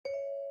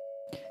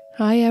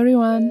Hi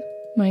everyone,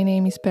 my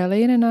name is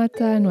Pele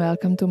Renata and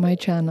welcome to my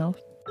channel.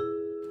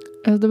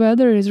 As the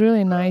weather is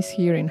really nice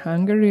here in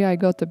Hungary, I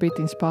got a bit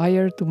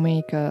inspired to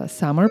make a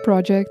summer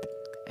project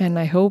and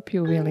I hope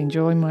you will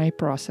enjoy my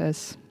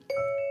process.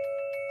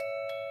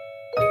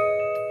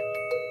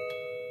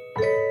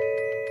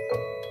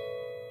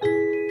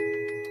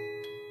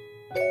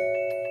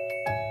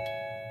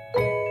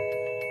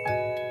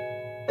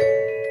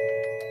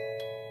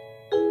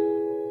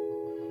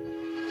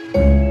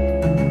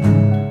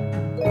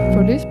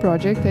 For this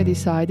project I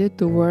decided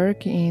to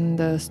work in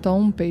the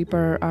stone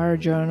paper art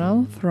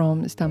journal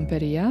from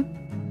Stamperia,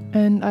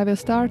 and I will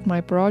start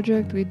my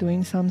project with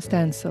doing some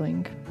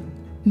stenciling.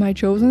 My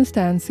chosen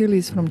stencil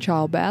is from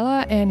Ciao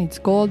and it's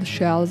called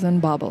Shells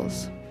and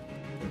Bubbles.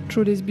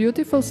 Through this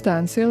beautiful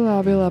stencil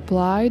I will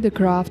apply the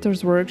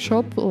Crafter's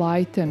Workshop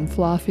light and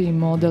fluffy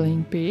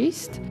modeling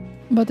paste,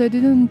 but I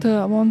didn't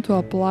want to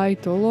apply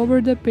it all over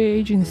the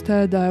page.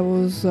 Instead I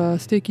was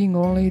sticking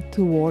only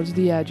towards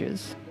the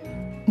edges.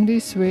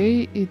 This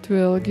way it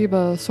will give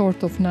a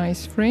sort of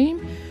nice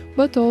frame,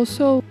 but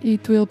also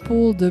it will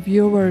pull the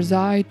viewer's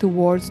eye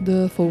towards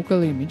the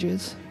focal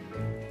images.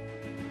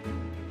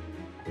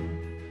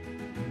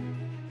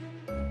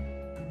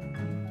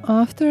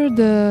 After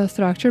the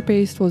structure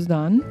paste was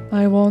done,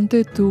 I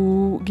wanted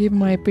to give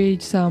my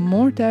page some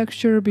more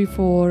texture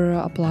before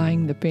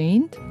applying the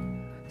paint,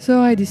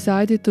 so I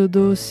decided to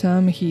do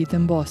some heat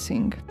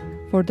embossing.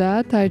 For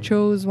that I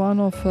chose one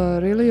of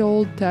really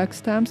old text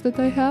stamps that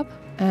I have,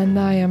 and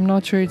I am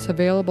not sure it's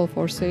available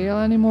for sale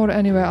anymore.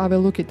 Anyway, I will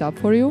look it up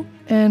for you,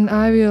 and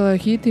I will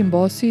heat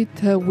emboss it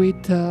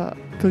with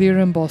clear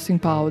embossing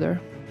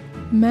powder.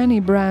 Many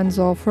brands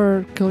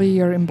offer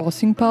clear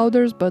embossing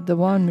powders, but the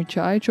one which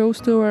I chose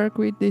to work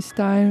with this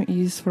time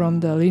is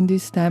from the Lindy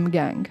stamp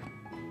gang.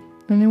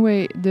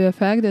 Anyway, the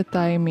effect that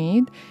I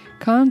made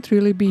can't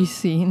really be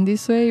seen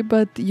this way,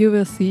 but you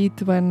will see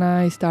it when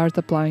I start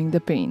applying the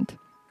paint.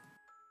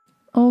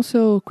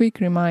 Also, quick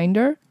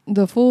reminder,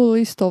 the full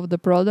list of the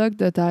product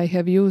that I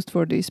have used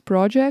for this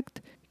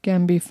project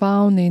can be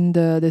found in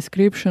the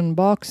description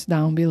box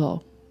down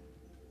below.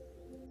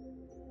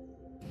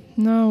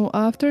 Now,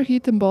 after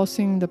heat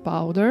embossing the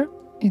powder,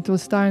 it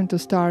was time to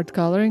start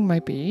coloring my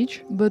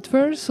page. But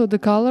first, so the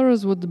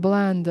colors would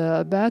blend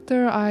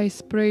better, I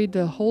sprayed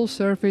the whole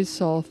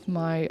surface of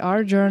my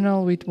art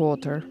journal with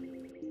water.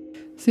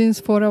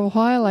 Since for a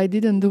while I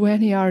didn't do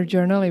any art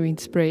journaling with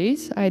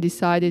sprays, I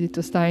decided it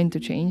was time to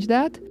change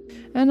that,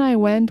 and I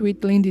went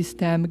with Lindy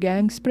Stamp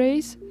Gang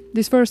sprays.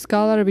 This first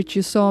color which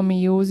you saw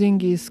me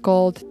using is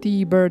called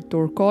T-Bird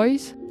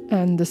Turquoise,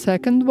 and the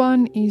second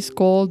one is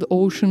called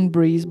Ocean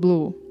Breeze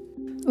Blue.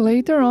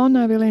 Later on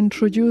I will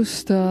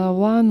introduce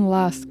one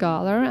last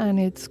color, and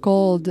it's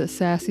called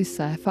Sassy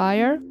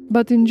Sapphire,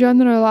 but in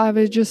general I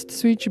will just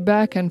switch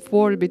back and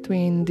forth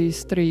between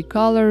these three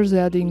colors,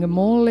 adding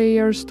more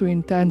layers to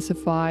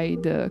intensify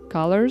the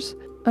colors,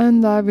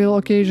 and I will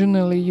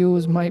occasionally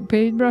use my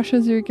paintbrush,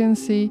 as you can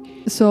see,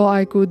 so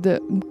I could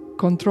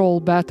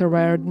control better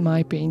where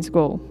my paints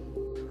go.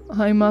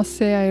 I must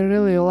say I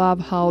really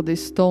love how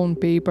this stone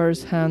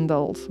papers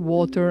handles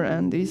water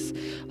and these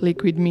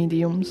liquid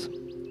mediums.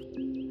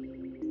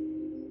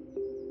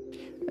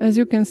 As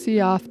you can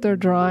see, after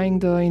drying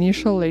the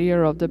initial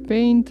layer of the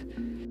paint,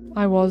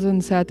 I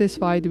wasn't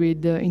satisfied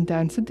with the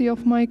intensity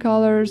of my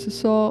colors,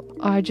 so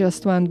I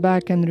just went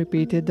back and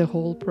repeated the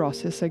whole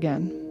process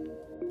again,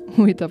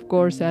 with of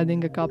course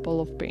adding a couple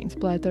of paint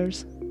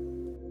splatters.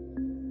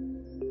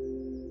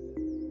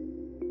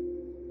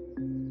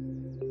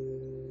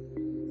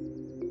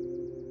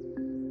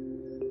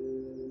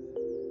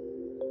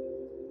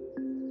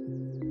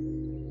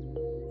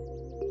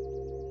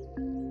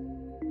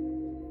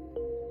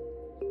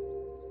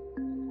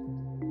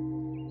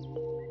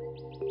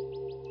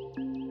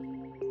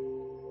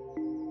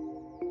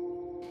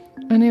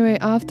 Anyway,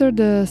 after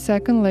the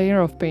second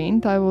layer of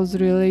paint, I was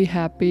really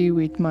happy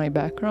with my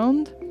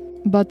background,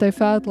 but I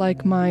felt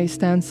like my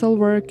stencil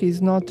work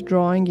is not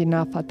drawing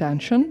enough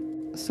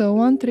attention. So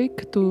one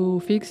trick to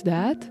fix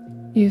that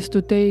is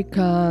to take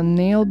a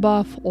nail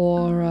buff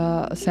or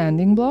a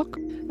sanding block,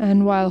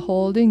 and while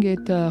holding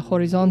it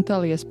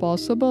horizontally as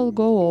possible,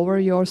 go over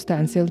your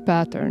stenciled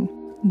pattern.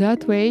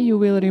 That way you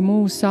will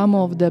remove some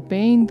of the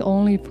paint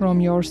only from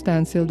your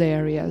stenciled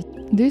areas.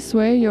 This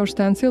way your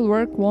stencil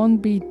work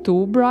won't be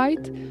too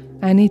bright,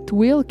 and it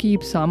will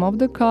keep some of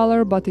the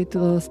color, but it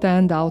will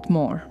stand out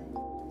more.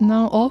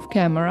 Now off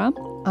camera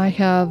I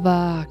have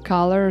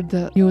colored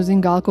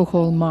using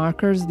alcohol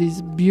markers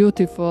these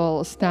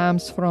beautiful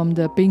stamps from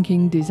the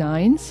Pinking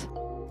Designs.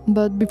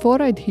 But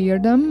before I adhere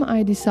them,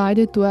 I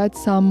decided to add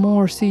some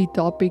more sea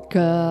topic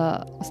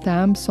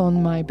stamps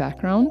on my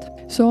background.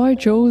 So I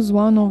chose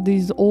one of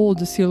these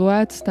old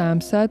silhouette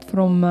stamp set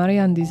from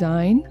Marianne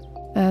design,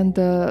 and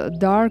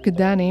dark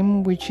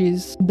denim, which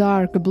is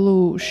dark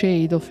blue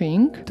shade of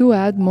ink, to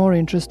add more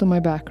interest to my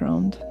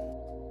background.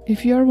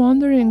 If you are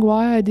wondering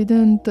why I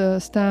didn't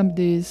stamp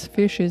these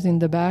fishes in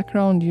the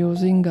background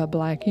using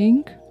black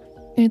ink,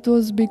 it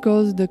was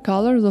because the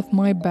colors of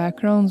my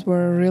backgrounds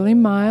were really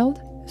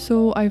mild,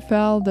 So I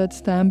felt that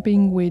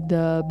stamping with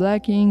the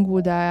black ink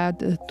would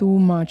add too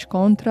much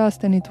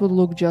contrast and it would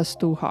look just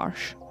too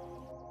harsh.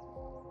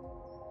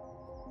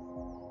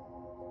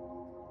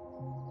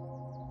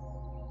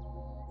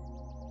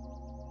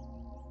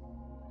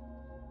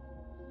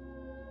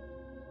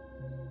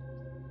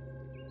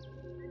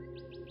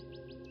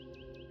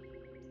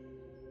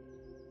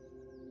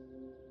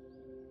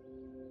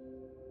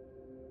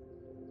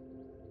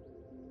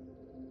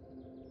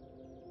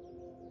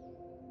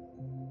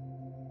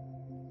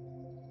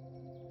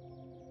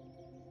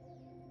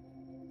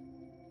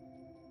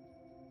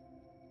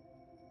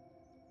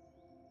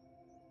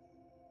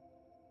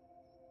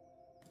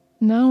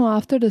 Now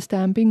after the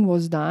stamping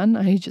was done,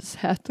 I just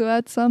had to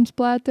add some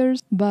splatters,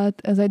 but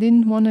as I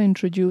didn't want to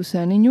introduce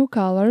any new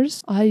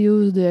colors, I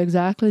used the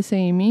exactly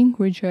same ink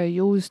which I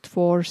used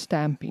for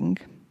stamping.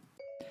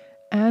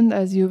 And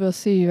as you will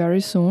see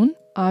very soon,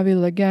 I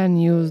will again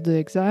use the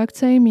exact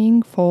same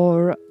ink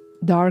for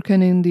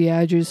darkening the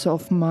edges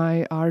of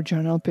my art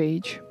journal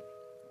page.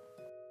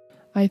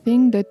 I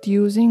think that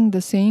using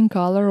the same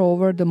color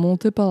over the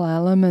multiple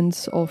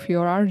elements of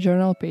your art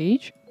journal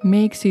page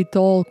makes it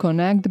all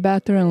connect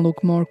better and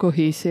look more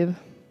cohesive.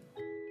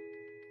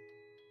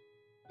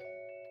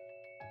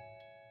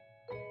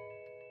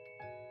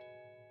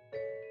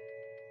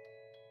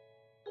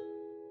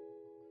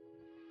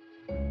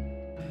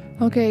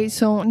 Okay,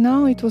 so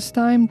now it was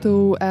time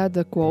to add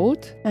a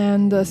quote,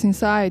 and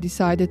since I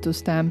decided to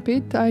stamp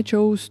it, I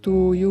chose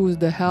to use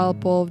the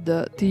help of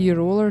the T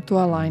ruler to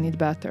align it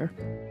better.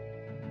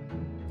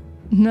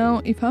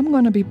 Now, if I'm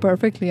gonna be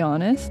perfectly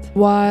honest,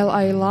 while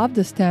I love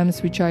the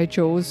stamps which I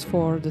chose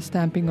for the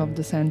stamping of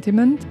the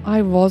sentiment,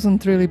 I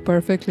wasn't really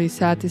perfectly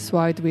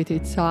satisfied with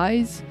its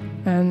size,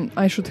 and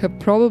I should have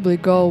probably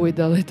go with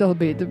a little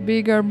bit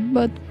bigger,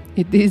 but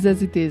it is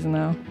as it is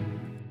now.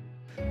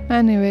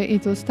 Anyway,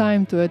 it was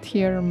time to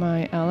adhere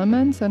my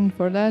elements, and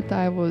for that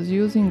I was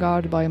using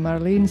Art by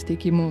Marlene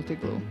Sticky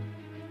Multiglue.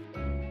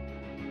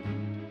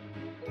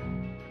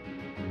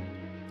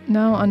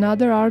 Now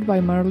another Art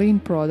by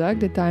Marlene product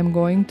that I'm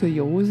going to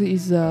use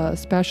is a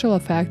Special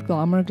Effect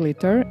Glamour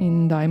Glitter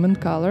in diamond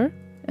color,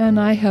 and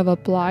I have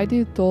applied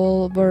it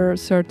all over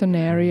certain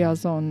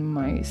areas on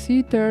my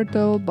sea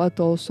turtle but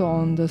also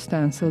on the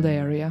stenciled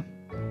area.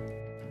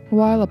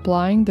 While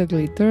applying the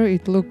glitter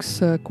it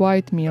looks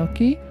quite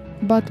milky,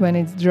 but when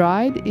it's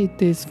dried it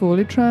is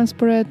fully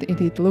transparent and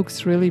it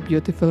looks really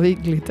beautifully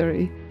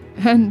glittery.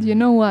 And you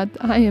know what,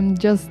 I am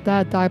just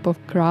that type of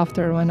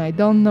crafter. When I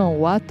don't know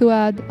what to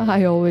add,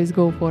 I always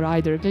go for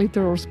either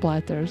glitter or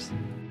splatters.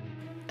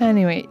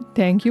 Anyway,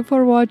 thank you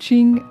for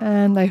watching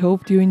and I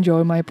hope you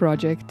enjoy my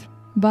project.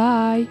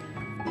 Bye!